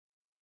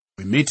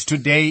We meet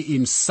today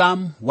in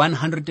Psalm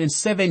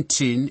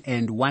 117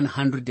 and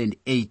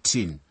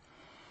 118.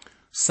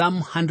 Psalm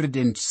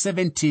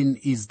 117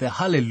 is the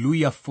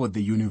hallelujah for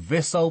the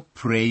universal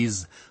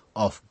praise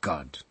of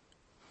God.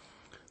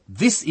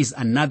 This is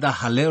another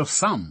Hallel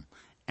Psalm,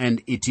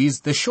 and it is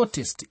the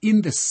shortest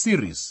in the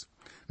series.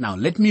 Now,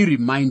 let me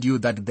remind you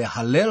that the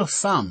Hallel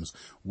Psalms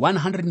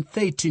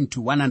 113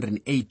 to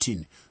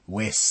 118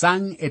 were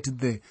sung at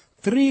the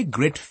three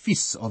great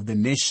feasts of the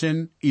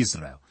nation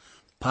Israel: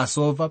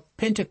 Passover,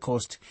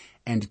 Pentecost,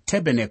 and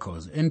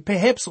Tabernacles, and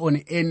perhaps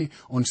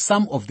on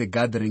some of the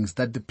gatherings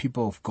that the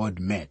people of God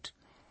met.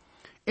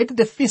 At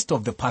the feast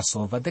of the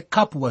Passover, the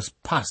cup was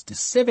passed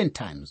 7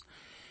 times,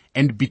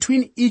 and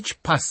between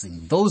each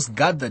passing, those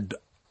gathered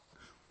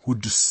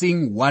would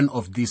sing one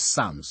of these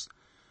psalms.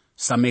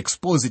 Some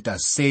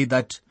expositors say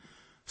that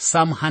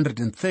Psalm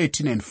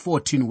 113 and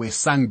 14 were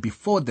sung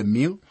before the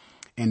meal,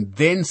 and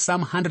then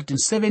Psalm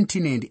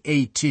 117 and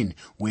 18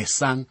 were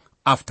sung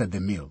after the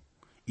meal.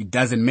 It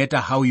doesn't matter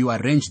how you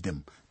arrange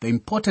them. The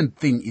important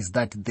thing is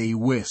that they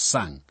were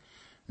sung.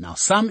 Now,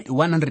 Psalm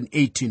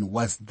 118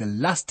 was the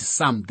last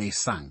psalm they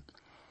sang.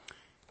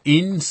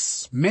 In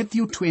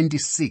Matthew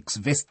 26,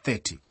 verse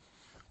 30,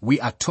 we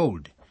are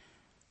told,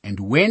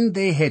 "And when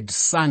they had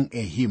sung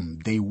a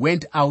hymn, they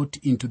went out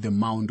into the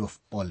Mount of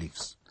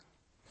Olives."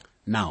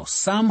 Now,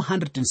 Psalm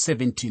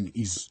 117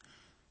 is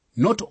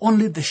not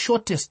only the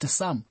shortest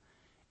psalm,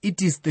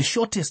 it is the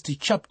shortest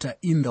chapter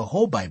in the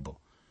whole Bible.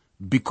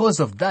 Because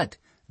of that,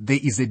 there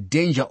is a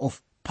danger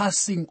of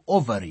passing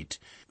over it.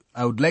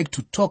 I would like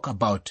to talk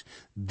about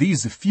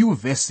these few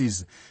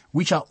verses,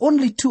 which are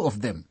only 2 of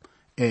them,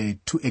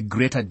 to a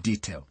greater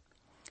detail.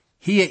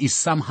 Here is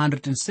Psalm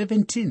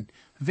 117,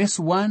 verse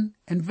 1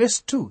 and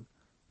verse 2,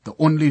 the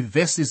only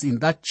verses in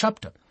that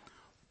chapter.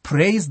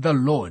 "Praise the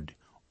Lord,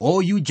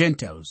 all you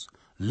Gentiles.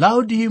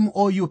 Laud him,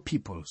 all you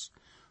peoples.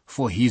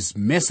 For his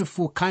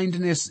merciful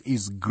kindness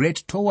is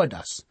great toward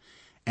us,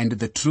 and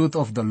the truth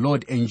of the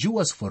Lord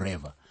endures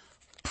forever.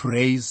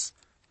 Praise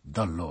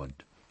the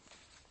Lord."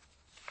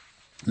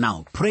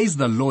 Now, praise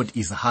the Lord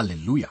is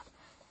hallelujah.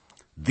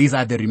 These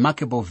are the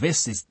remarkable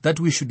verses that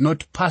we should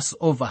not pass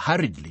over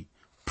hurriedly.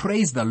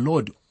 Praise the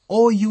Lord,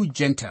 all you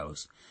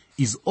Gentiles,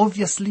 is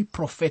obviously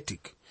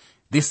prophetic.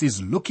 This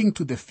is looking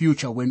to the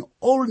future when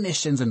all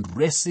nations and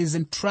races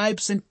and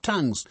tribes and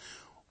tongues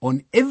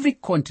on every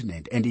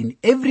continent and in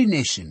every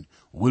nation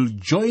will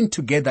join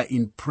together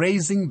in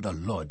praising the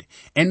Lord,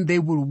 and they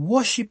will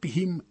worship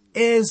him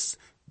as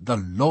the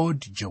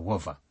Lord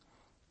Jehovah.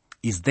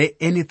 Is there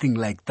anything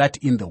like that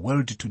in the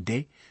world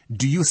today?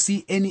 Do you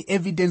see any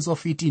evidence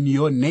of it in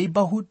your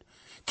neighborhood?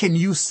 Can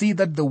you see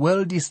that the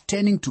world is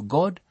turning to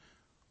God?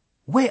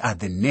 Where are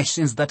the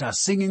nations that are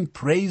singing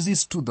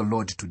praises to the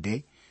Lord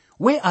today?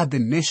 Where are the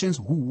nations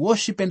who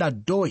worship and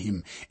adore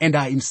him and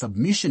are in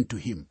submission to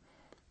him?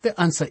 The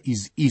answer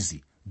is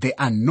easy. There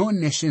are no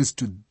nations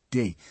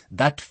today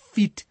that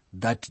fit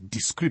that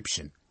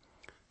description.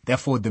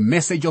 Therefore, the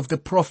message of the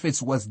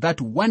prophets was that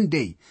one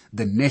day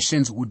the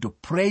nations would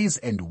praise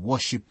and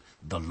worship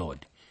the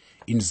Lord.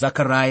 In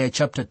Zechariah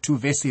chapter 2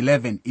 verse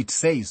 11, it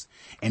says,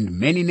 "And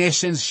many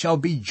nations shall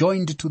be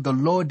joined to the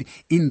Lord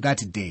in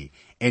that day,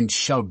 and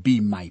shall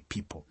be my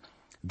people."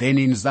 Then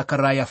in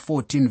Zechariah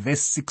 14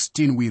 verse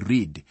 16 we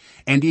read,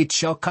 "And it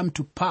shall come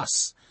to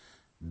pass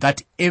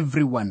that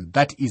everyone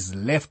that is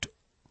left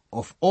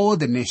of all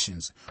the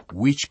nations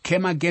which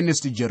came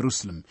against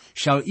Jerusalem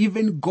shall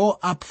even go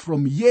up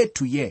from year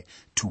to year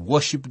to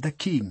worship the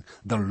King,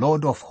 the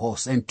Lord of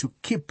hosts, and to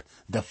keep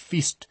the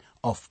Feast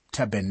of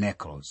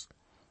Tabernacles."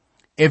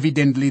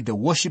 Evidently, the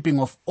worshipping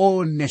of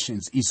all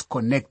nations is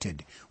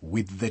connected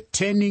with the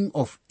turning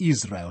of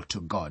Israel to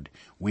God.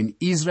 When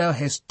Israel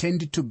has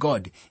turned to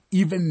God,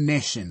 even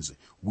nations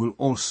will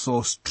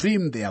also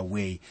stream their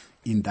way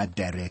in that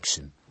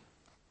direction.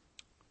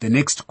 The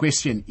next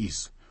question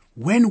is,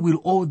 when will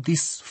all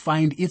this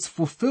find its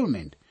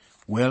fulfillment?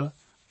 Well,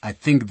 I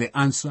think the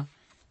answer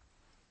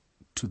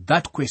to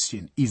that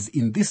question is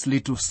in this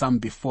little psalm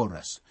before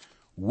us.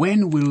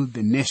 When will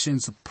the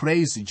nations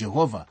praise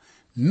Jehovah?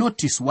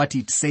 Notice what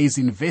it says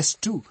in verse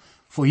 2.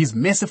 "For his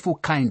merciful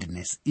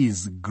kindness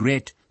is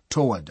great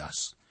toward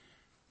us."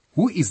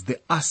 Who is the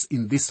us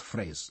in this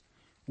phrase?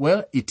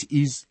 Well, it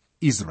is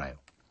Israel.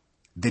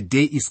 The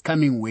day is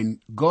coming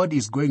when God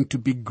is going to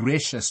be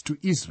gracious to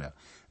Israel.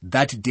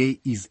 That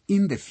day is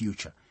in the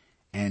future.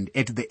 And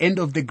at the end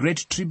of the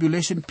great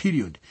tribulation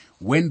period,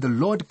 when the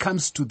Lord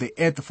comes to the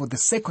earth for the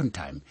second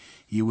time,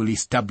 he will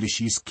establish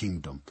his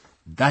kingdom.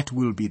 That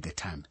will be the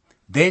time.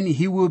 Then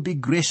he will be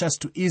gracious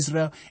to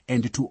Israel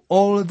and to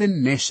all the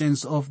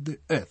nations of the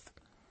earth.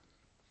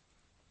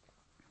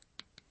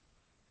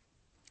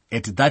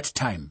 At that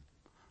time,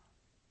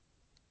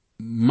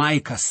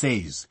 Micah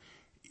says,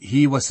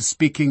 he was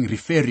speaking,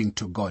 referring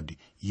to God,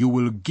 "You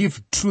will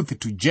give truth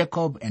to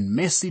Jacob and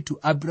mercy to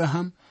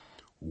Abraham,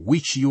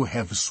 which you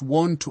have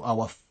sworn to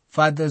our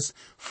fathers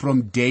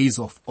from days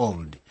of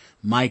old."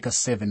 Micah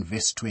 7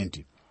 verse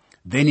 20.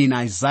 Then in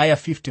Isaiah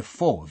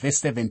 54 verse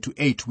 7 to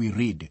 8 we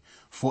read,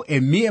 "For a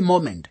mere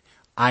moment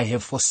I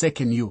have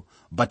forsaken you,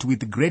 but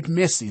with great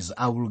mercies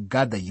I will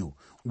gather you.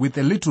 With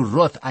a little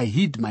wrath I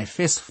hid my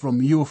face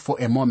from you for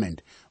a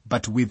moment,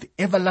 but with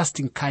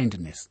everlasting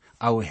kindness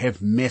I will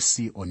have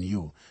mercy on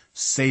you,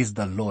 says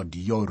the Lord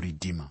your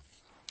Redeemer.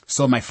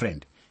 So my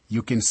friend,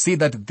 you can see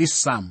that this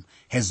psalm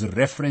has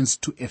reference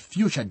to a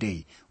future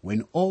day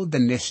when all the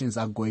nations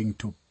are going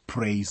to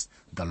praise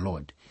the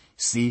Lord.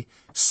 See,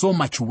 so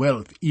much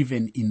wealth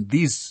even in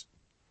these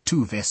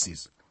 2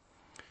 verses.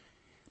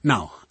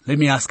 Now, let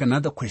me ask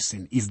another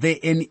question. Is there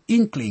any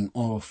inkling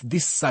of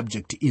this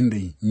subject in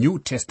the New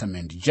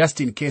Testament? Just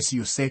in case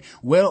you say,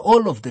 well,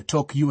 all of the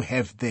talk you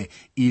have there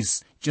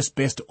is just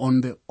based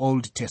on the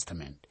Old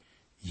Testament.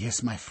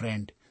 Yes, my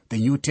friend, the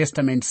New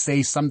Testament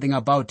says something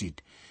about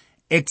it.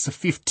 Acts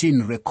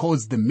 15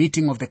 records the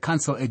meeting of the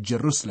council at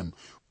Jerusalem,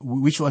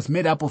 which was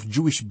made up of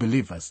Jewish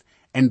believers,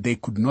 and they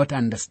could not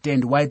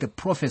understand why the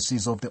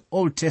prophecies of the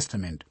Old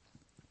Testament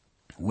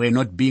were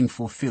not being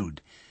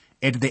fulfilled.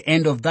 At the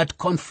end of that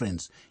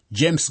conference,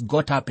 James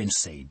got up and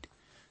said,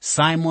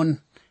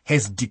 Simon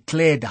has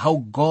declared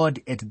how God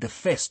at the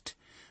first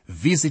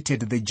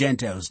visited the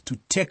Gentiles to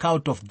take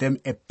out of them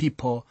a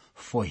people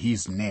for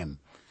his name.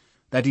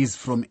 That is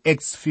from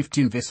Acts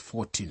 15 verse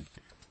 14.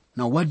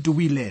 Now what do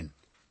we learn?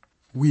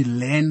 We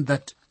learn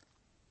that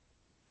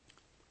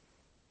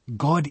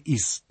God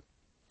is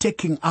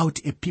taking out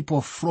a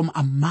people from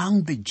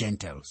among the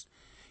Gentiles.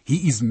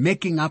 He is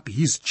making up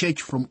his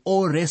church from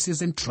all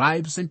races and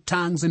tribes and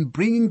tongues and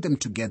bringing them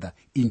together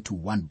into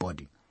one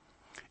body.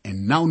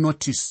 And now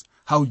notice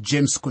how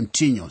James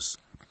continues.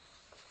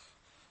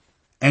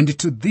 And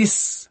to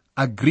this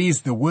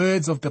agrees the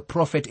words of the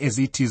prophet as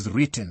it is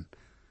written.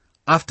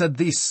 After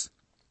this,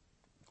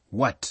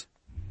 what?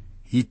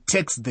 He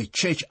takes the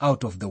church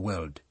out of the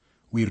world.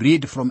 We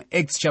read from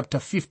Acts chapter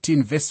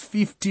 15 verse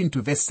 15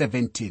 to verse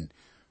 17.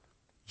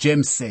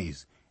 James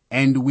says,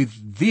 and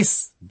with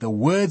this, the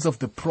words of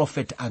the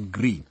prophet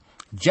agree,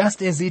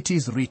 just as it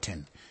is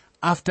written,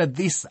 after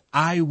this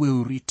I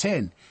will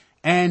return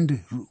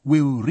and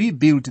will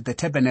rebuild the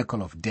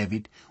tabernacle of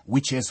David,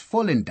 which has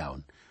fallen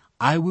down.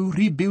 I will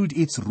rebuild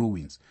its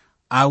ruins.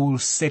 I will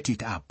set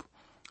it up,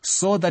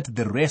 so that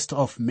the rest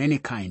of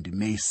mankind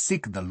may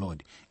seek the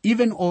Lord,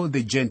 even all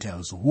the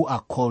Gentiles who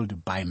are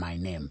called by my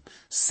name,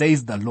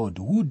 says the Lord,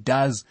 who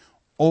does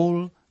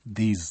all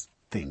these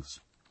things.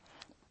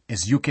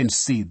 As you can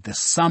see, the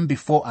psalm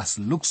before us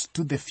looks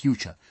to the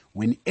future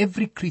when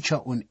every creature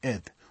on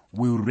earth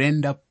will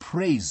render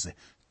praise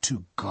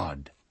to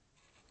God.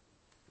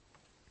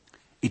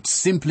 It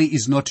simply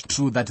is not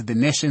true that the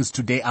nations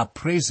today are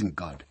praising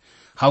God.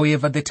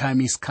 However, the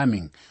time is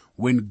coming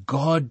when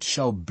God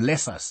shall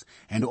bless us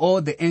and all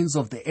the ends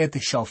of the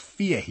earth shall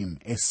fear him,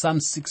 as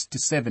Psalm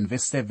 67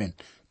 verse 7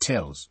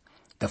 tells.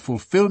 The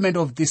fulfillment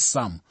of this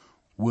psalm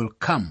will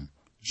come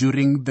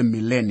during the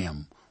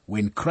millennium,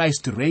 when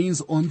Christ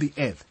reigns on the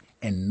earth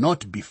and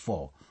not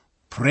before.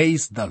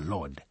 Praise the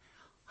Lord.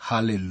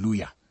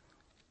 Hallelujah.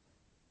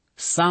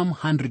 Psalm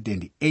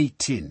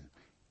 118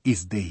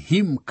 is the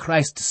hymn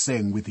Christ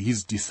sang with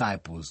his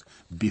disciples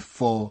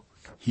before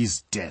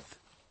his death.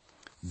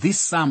 This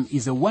psalm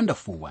is a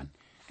wonderful one,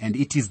 and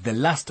it is the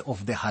last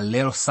of the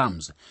Hallel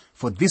Psalms.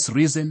 For this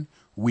reason,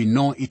 we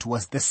know it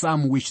was the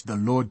psalm which the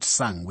Lord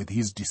sang with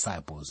his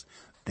disciples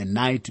the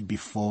night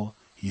before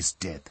his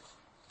death.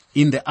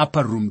 In the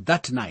upper room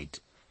that night,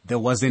 there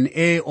was an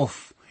air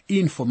of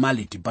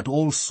informality, but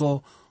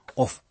also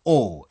of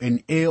awe,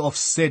 an air of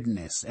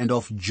sadness and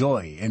of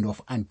joy and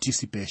of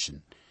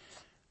anticipation.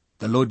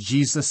 The Lord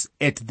Jesus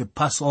ate the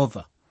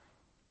Passover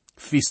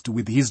feast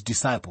with his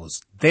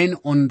disciples. Then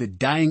on the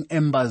dying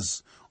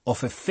embers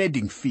of a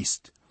fading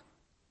feast,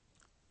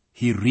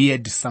 he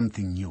reared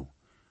something new.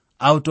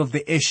 Out of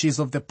the ashes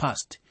of the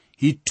past,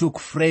 he took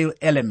frail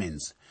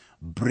elements,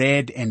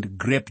 bread and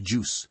grape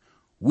juice,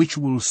 which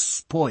will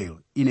spoil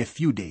in a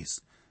few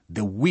days,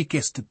 the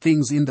weakest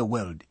things in the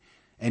world,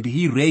 and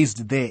he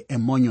raised there a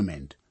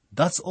monument.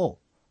 That's all.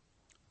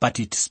 But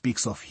it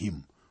speaks of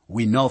him.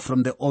 We know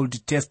from the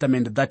Old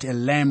Testament that a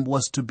lamb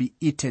was to be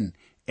eaten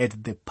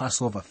at the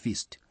Passover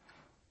feast.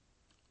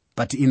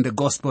 But in the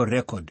gospel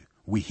record,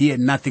 we hear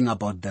nothing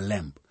about the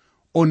lamb,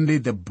 only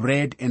the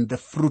bread and the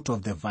fruit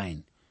of the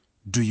vine.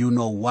 Do you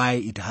know why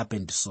it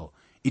happened so?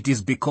 It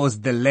is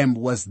because the lamb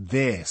was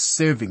there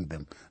serving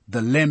them.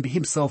 The lamb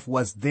himself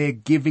was there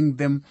giving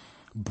them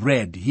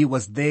bread. He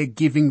was there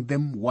giving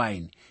them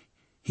wine.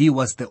 He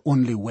was the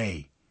only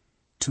way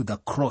to the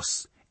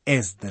cross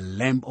as the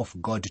Lamb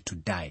of God to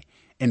die.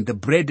 And the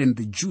bread and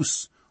the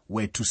juice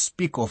were to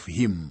speak of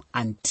him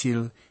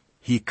until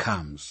he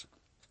comes.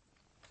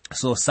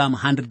 So Psalm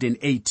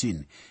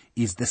 118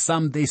 is the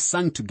psalm they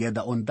sang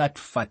together on that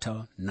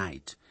fatal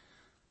night.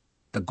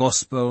 The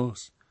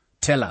Gospels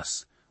tell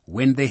us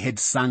when they had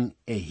sung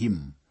a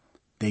hymn,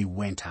 they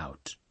went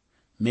out.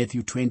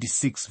 Matthew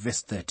 26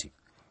 verse 30.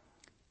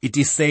 It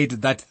is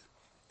said that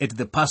at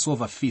the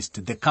Passover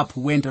feast, the cup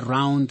went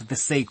around the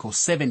circle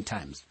 7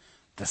 times.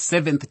 The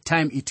 7th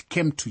time it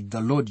came to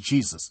the Lord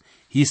Jesus,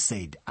 he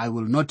said, I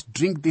will not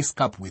drink this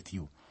cup with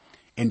you.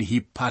 And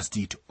he passed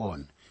it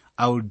on.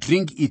 I will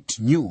drink it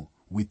new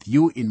with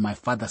you in my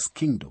Father's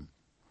kingdom.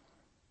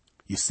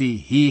 You see,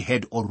 he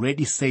had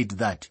already said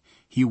that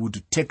he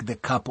would take the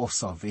cup of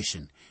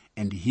salvation,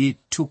 and he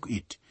took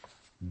it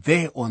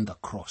there on the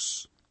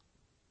cross.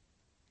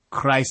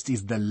 Christ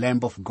is the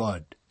Lamb of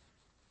God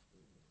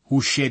who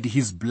shed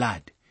his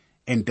blood,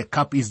 and the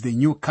cup is the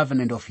new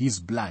covenant of his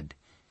blood.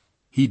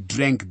 He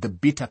drank the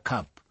bitter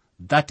cup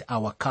that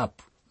our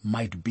cup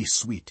might be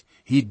sweet.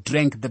 He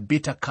drank the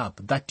bitter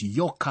cup that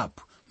your cup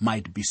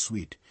might be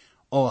sweet.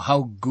 Oh,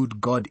 how good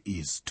God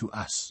is to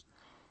us.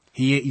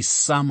 Here is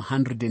Psalm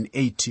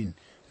 118,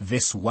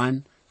 verse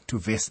 1 to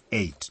verse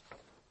 8.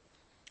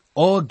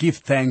 Oh, give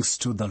thanks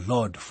to the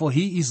Lord, for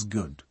he is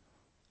good,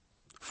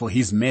 for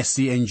his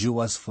mercy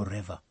endures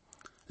forever.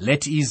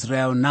 Let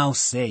Israel now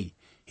say,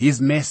 his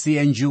mercy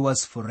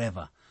endures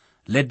forever.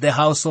 Let the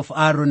house of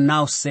Aaron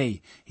now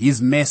say,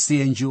 his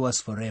mercy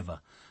endures forever.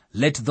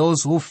 Let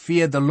those who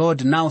fear the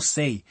Lord now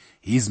say,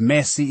 his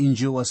mercy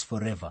endures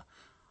forever.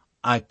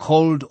 I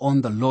called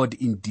on the Lord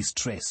in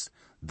distress.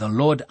 The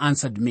Lord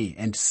answered me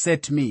and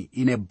set me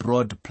in a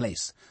broad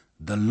place.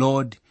 The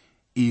Lord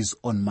is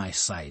on my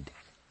side.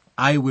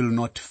 I will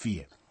not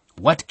fear.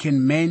 What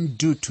can men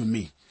do to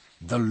me?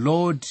 The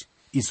Lord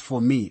is for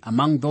me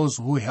among those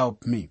who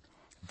help me.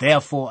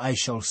 Therefore I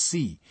shall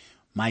see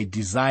my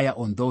desire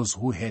on those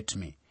who hate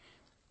me.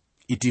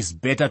 It is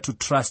better to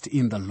trust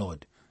in the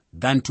Lord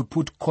than to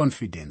put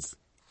confidence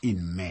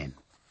in men.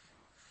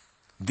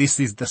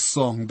 This is the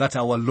song that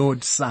our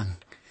Lord sang.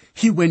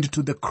 He went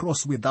to the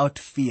cross without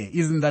fear.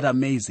 Isn't that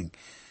amazing?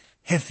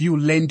 Have you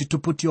learned to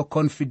put your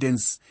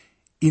confidence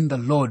in the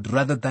Lord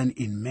rather than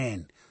in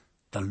men?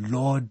 The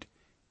Lord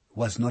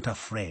was not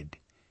afraid.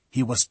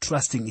 He was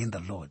trusting in the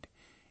Lord.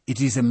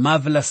 It is a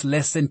marvelous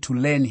lesson to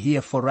learn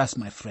here for us,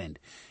 my friend.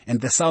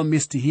 And the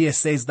psalmist here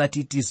says that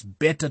it is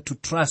better to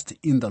trust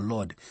in the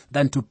Lord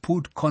than to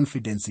put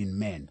confidence in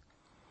men.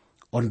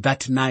 On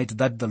that night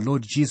that the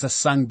Lord Jesus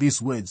sang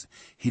these words,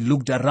 he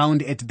looked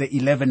around at the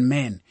 11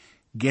 men.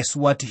 Guess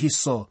what he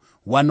saw?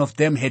 One of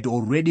them had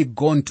already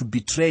gone to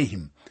betray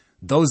him.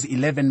 Those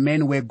 11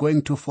 men were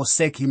going to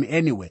forsake him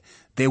anyway.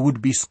 They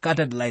would be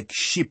scattered like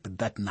sheep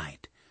that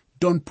night.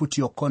 Don't put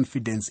your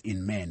confidence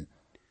in men.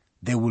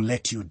 They will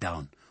let you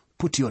down.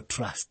 Put your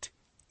trust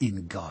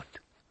in God.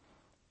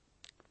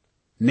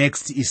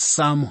 Next is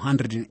Psalm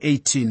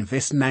 118,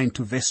 verse 9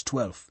 to verse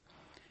 12.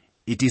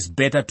 It is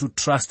better to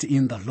trust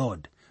in the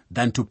Lord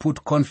than to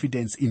put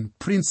confidence in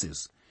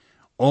princes.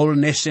 All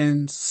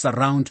nations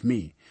surround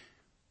me,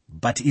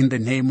 but in the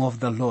name of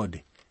the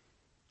Lord,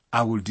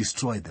 I will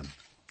destroy them.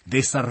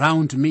 They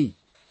surround me.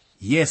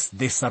 Yes,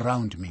 they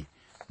surround me.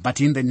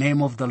 But in the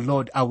name of the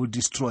Lord, I will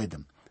destroy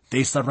them.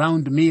 They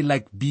surround me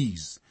like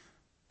bees.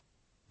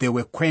 They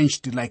were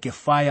quenched like a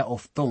fire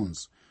of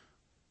thorns.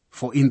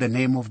 For in the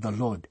name of the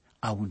Lord,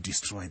 I will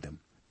destroy them.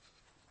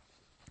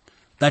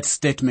 That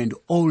statement,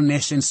 all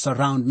nations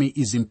surround me,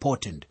 is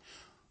important.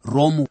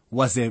 Rome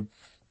was a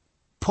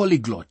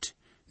polyglot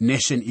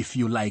nation, if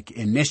you like,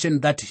 a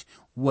nation that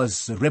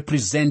was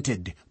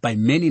represented by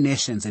many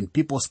nations and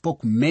people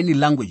spoke many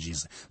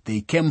languages.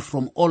 They came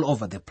from all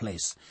over the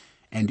place.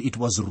 And it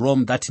was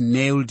Rome that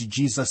nailed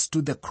Jesus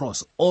to the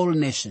cross. All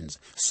nations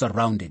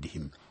surrounded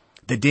him.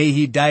 The day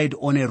he died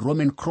on a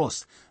Roman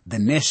cross, the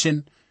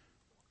nation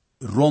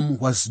Rome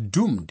was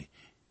doomed.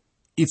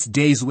 Its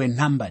days were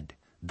numbered.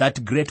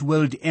 That great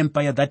world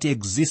empire that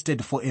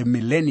existed for a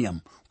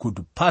millennium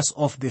could pass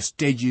off the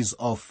stages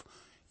of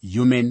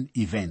human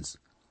events.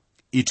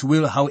 It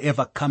will,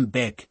 however, come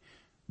back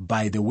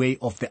by the way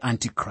of the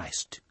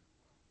Antichrist.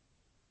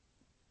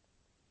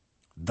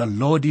 The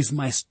Lord is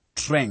my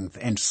strength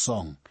and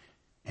song,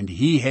 and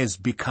he has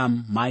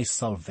become my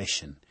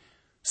salvation.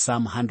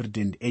 Psalm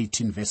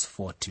 118, verse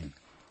 14.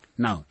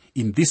 Now,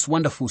 in this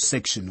wonderful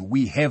section,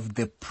 we have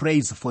the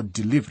praise for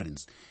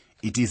deliverance.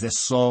 It is a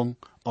song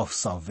of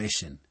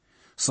salvation.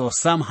 So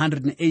Psalm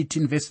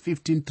 118, verse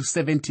 15 to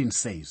 17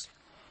 says,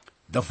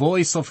 the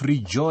voice of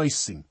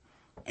rejoicing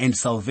and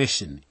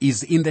salvation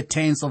is in the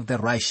tents of the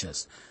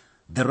righteous.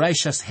 The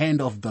righteous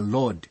hand of the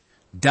Lord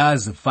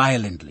does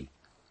violently.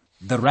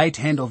 The right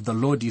hand of the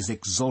Lord is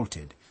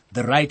exalted.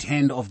 The right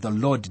hand of the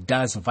Lord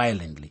does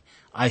violently.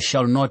 I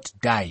shall not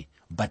die,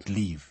 but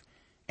live,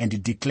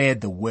 and declare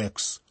the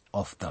works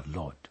of the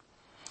Lord.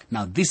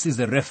 Now, this is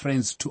a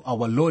reference to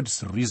our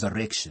Lord's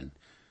resurrection.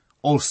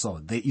 Also,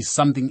 there is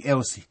something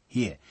else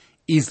here.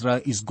 Israel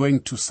is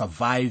going to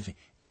survive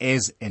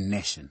as a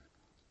nation.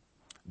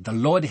 The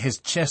Lord has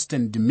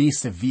chastened me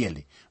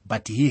severely,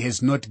 but he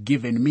has not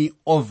given me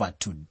over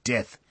to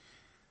death.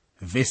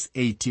 Verse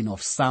 18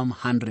 of Psalm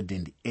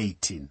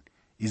 118.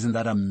 Isn't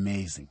that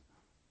amazing?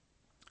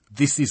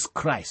 This is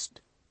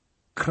Christ.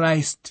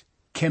 Christ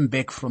came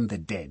back from the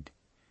dead.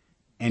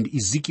 And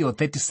Ezekiel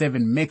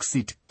 37 makes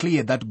it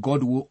clear that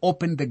God will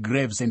open the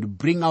graves and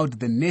bring out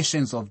the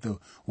nations of the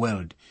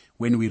world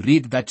when we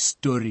read that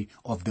story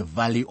of the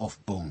valley of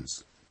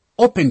bones.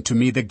 Open to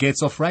me the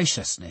gates of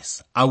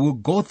righteousness. I will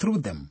go through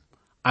them.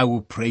 I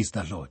will praise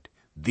the Lord.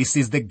 This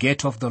is the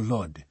gate of the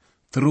Lord,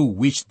 through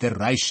which the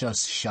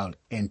righteous shall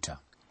enter.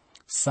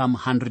 Psalm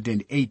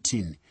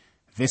 118,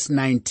 verse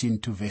 19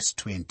 to verse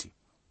 20.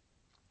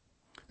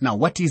 Now,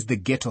 what is the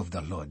gate of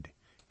the Lord?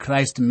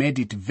 Christ made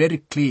it very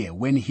clear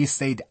when he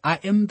said, I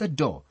am the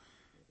door.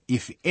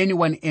 If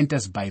anyone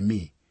enters by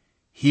me,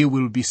 he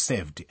will be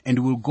saved and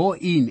will go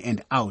in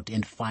and out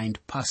and find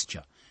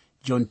pasture.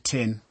 John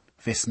 10,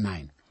 verse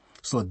 9.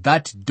 So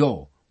that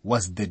door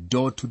was the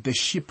door to the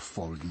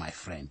sheepfold, my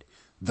friend.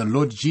 The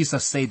Lord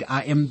Jesus said,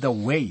 I am the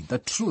way, the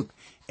truth,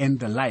 and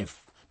the life.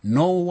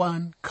 No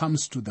one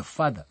comes to the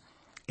Father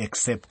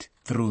except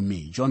through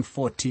me. John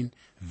 14,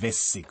 verse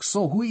 6.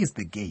 So who is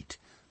the gate?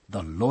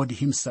 The Lord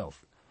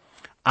himself.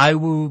 I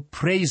will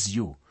praise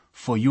you,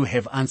 for you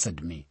have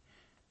answered me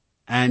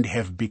and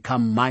have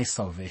become my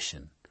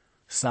salvation.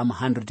 Psalm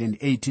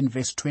 118,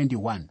 verse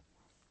 21.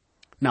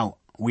 Now,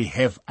 we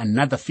have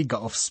another figure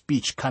of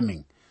speech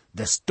coming.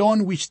 The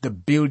stone which the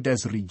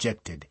builders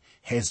rejected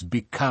has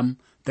become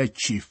the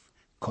chief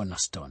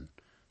cornerstone.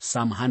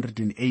 Psalm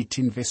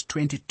 118, verse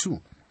 22.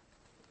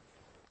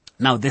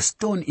 Now, the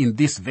stone in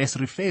this verse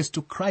refers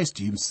to Christ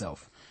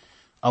himself.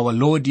 Our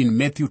Lord in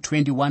Matthew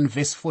 21,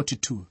 verse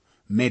 42,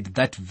 made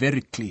that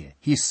very clear.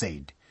 He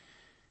said,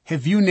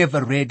 have you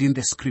never read in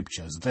the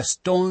scriptures, the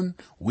stone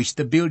which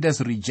the builders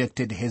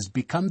rejected has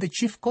become the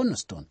chief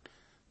cornerstone?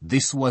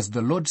 This was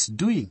the Lord's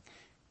doing,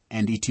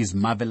 and it is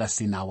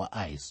marvelous in our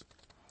eyes.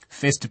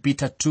 1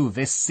 Peter 2,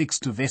 verse 6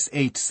 to verse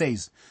 8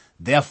 says,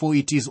 therefore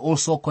it is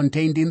also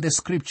contained in the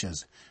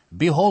scriptures,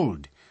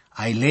 behold,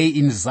 I lay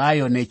in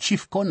Zion a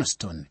chief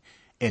cornerstone,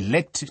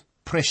 elect,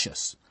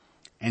 precious,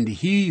 and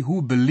he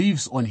who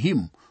believes on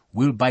him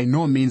will by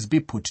no means be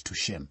put to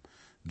shame.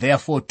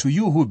 Therefore, to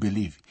you who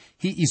believe,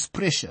 he is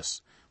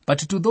precious. But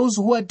to those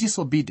who are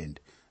disobedient,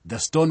 the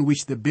stone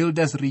which the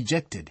builders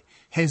rejected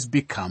has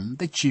become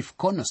the chief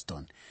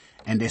cornerstone,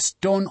 and a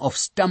stone of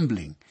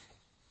stumbling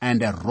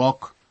and a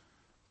rock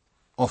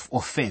of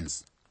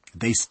offense.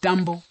 They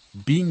stumble,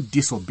 being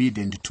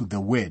disobedient to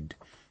the word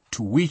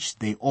to which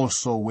they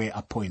also were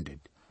appointed.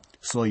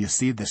 So you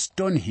see, the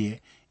stone here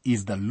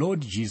is the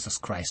Lord Jesus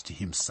Christ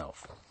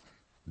himself.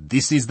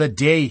 This is the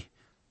day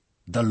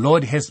the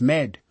Lord has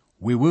made.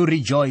 We will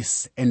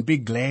rejoice and be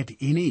glad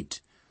in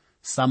it.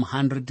 Psalm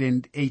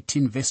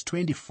 118, verse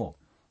 24.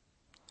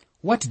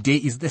 What day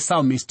is the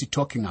psalmist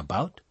talking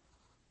about?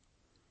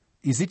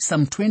 Is it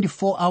some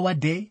 24-hour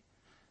day?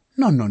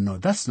 No,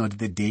 that's not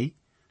the day.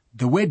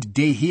 The word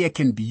day here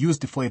can be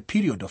used for a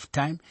period of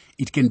time.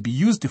 It can be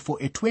used for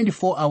a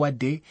 24-hour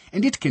day,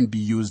 and it can be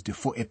used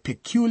for a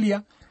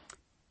peculiar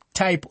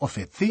type of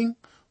a thing,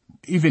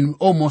 even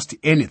almost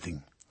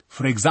anything.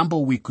 For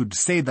example, we could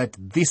say that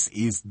this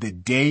is the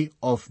day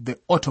of the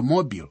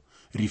automobile,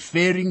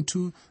 referring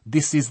to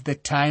this is the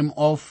time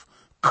of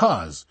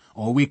cars,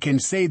 or we can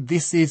say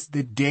this is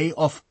the day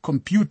of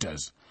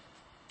computers.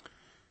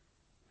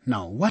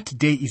 Now, what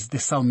day is the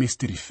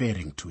psalmist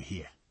referring to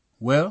here?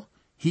 Well,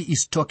 he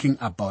is talking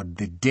about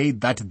the day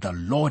that the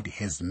Lord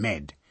has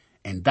made,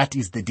 and that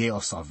is the day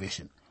of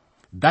salvation.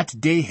 That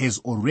day has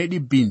already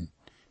been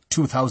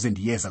 2,000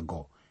 years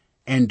ago,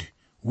 and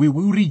we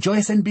will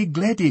rejoice and be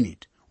glad in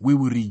it. We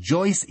will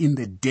rejoice in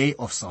the day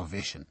of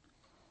salvation.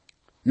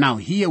 Now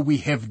here we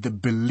have the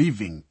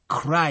believing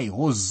cry,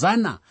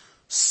 Hosanna,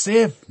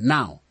 save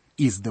now,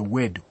 is the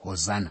word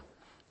Hosanna.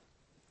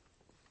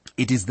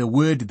 It is the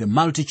word the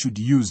multitude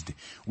used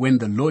when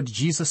the Lord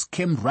Jesus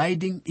came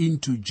riding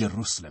into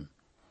Jerusalem.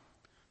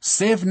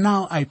 Save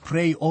now, I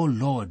pray, O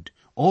Lord,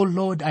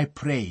 I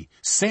pray,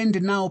 send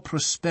now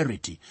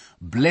prosperity.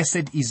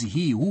 Blessed is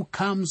he who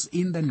comes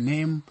in the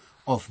name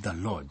of the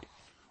Lord.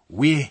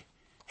 We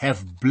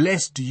have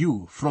blessed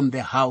you from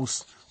the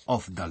house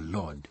of the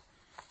Lord.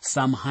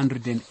 Psalm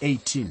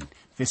 118,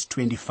 verse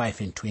 25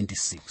 and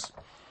 26.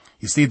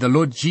 You see, the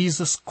Lord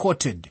Jesus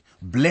quoted,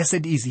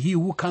 blessed is he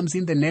who comes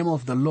in the name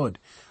of the Lord,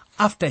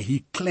 after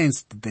he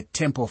cleansed the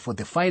temple for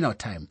the final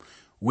time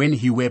when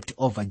he wept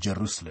over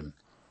Jerusalem.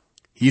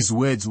 His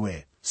words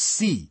were,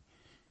 see,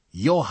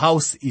 your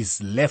house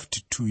is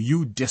left to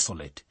you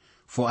desolate.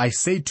 For I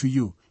say to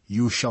you,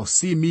 you shall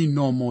see me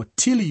no more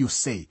till you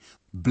say,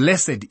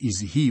 blessed is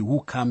he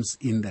who comes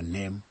in the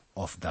name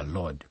of the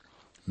Lord.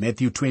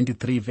 Matthew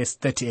 23, verse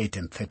 38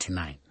 and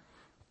 39.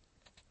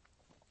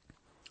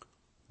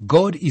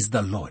 God is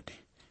the Lord.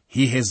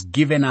 He has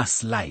given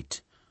us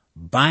light.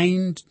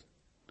 Bind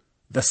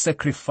the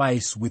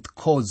sacrifice with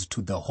cords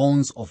to the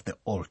horns of the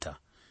altar.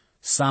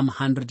 Psalm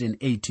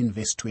 118,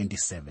 verse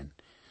 27.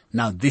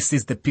 Now this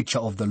is the picture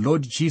of the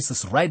Lord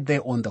Jesus right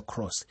there on the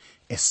cross,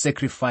 a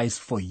sacrifice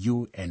for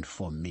you and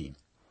for me.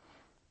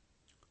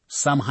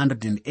 Psalm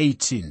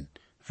 118,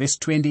 verse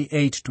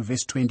 28 to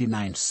verse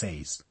 29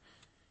 says,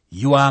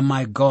 you are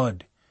my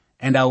God,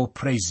 and I will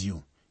praise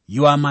you.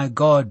 You are my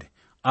God,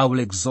 I will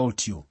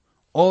exalt you.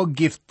 Oh,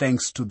 give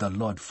thanks to the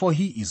Lord, for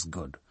he is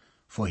good,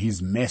 for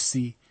his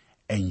mercy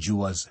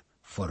endures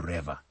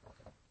forever.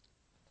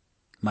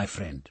 My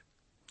friend,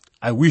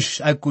 I wish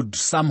I could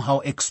somehow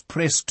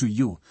express to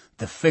you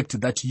the fact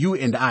that you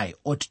and I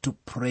ought to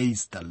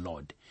praise the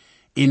Lord.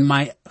 In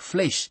my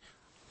flesh,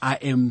 I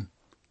am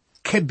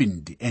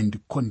cabined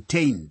and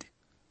contained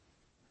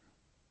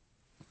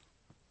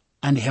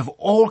and have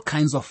all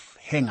kinds of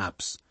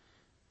hang-ups.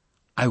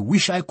 I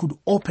wish I could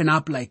open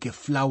up like a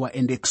flower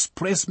and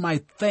express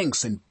my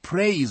thanks and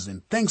praise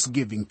and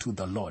thanksgiving to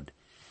the Lord.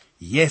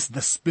 Yes,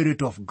 the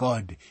Spirit of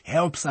God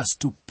helps us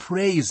to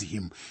praise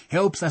Him,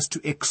 helps us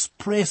to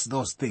express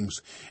those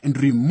things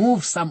and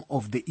remove some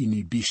of the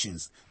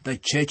inhibitions. The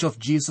Church of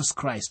Jesus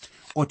Christ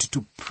ought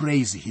to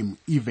praise Him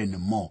even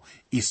more,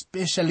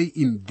 especially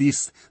in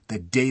this, the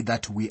day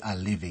that we are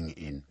living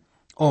in.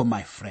 Oh,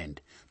 my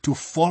friend, to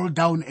fall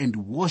down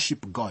and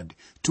worship God,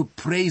 to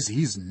praise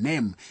His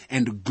name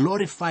and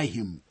glorify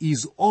Him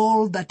is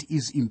all that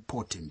is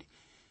important.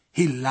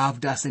 He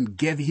loved us and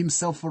gave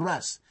Himself for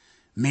us.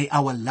 May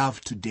our love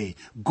today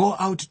go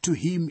out to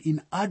Him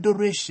in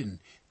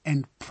adoration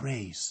and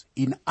praise.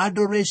 In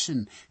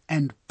adoration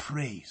and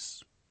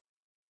praise.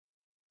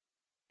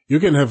 You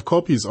can have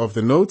copies of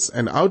the notes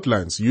and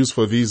outlines used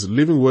for these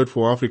Living Word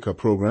for Africa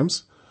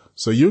programs,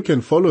 so you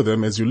can follow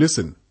them as you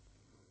listen.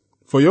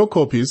 For your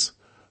copies,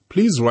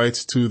 please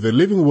write to the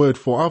Living Word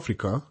for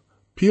Africa,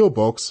 P.O.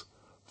 Box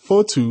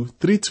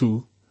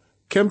 4232,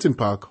 Kempton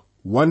Park,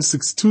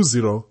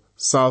 1620,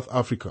 South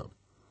Africa.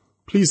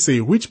 Please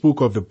say which book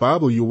of the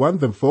Bible you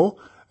want them for,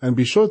 and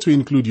be sure to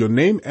include your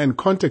name and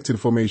contact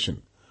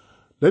information.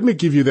 Let me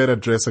give you that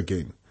address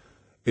again.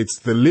 It's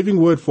the Living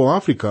Word for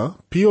Africa,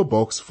 P.O.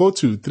 Box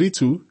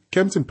 4232,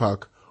 Kempton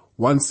Park,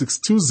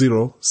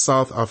 1620,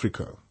 South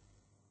Africa.